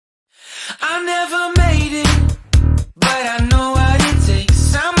I never made it, but I know what it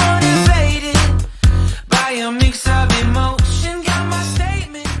takes. I'm motivated by a mix of emotion. Got my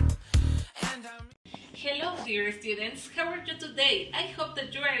statement, and I'm... Hello dear students, how are you today? I hope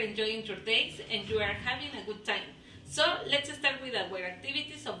that you are enjoying your days and you are having a good time. So let's start with our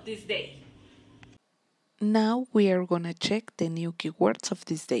activities of this day. Now we are gonna check the new keywords of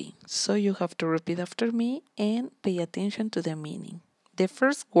this day, so you have to repeat after me and pay attention to the meaning. The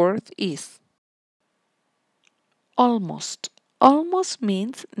first word is almost. Almost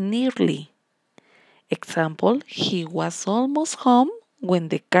means nearly. Example, he was almost home when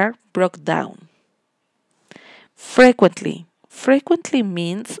the car broke down. Frequently. Frequently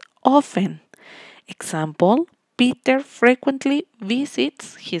means often. Example, Peter frequently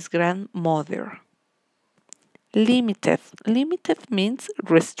visits his grandmother. Limited. Limited means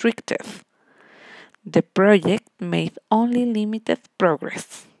restricted. The project made only limited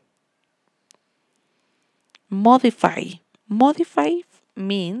progress. Modify. Modify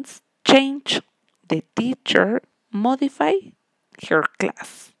means change. The teacher modify her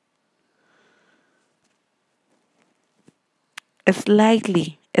class.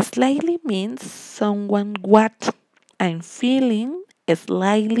 Slightly. Slightly means someone what? I'm feeling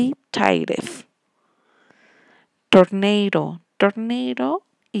slightly tired. Tornado. Tornado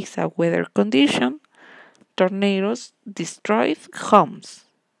is a weather condition. Tornadoes destroy homes.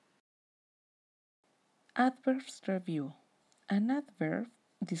 Adverbs review. An adverb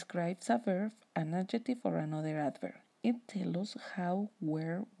describes a verb, an adjective, or another adverb. It tells us how,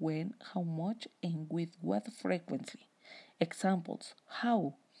 where, when, how much, and with what frequency. Examples: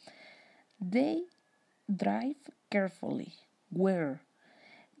 how? They drive carefully. Where?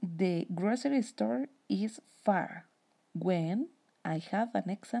 The grocery store is far. When? I had an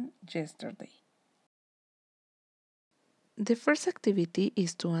exam yesterday. The first activity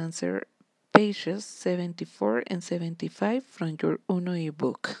is to answer pages 74 and 75 from your Uno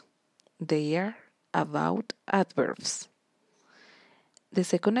ebook. They are about adverbs. The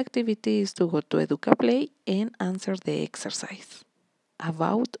second activity is to go to EducaPlay and answer the exercise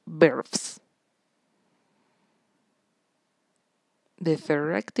about verbs. The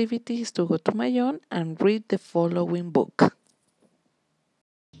third activity is to go to my own and read the following book.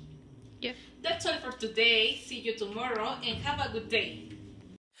 That's all for today. See you tomorrow and have a good day.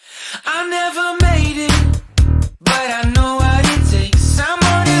 I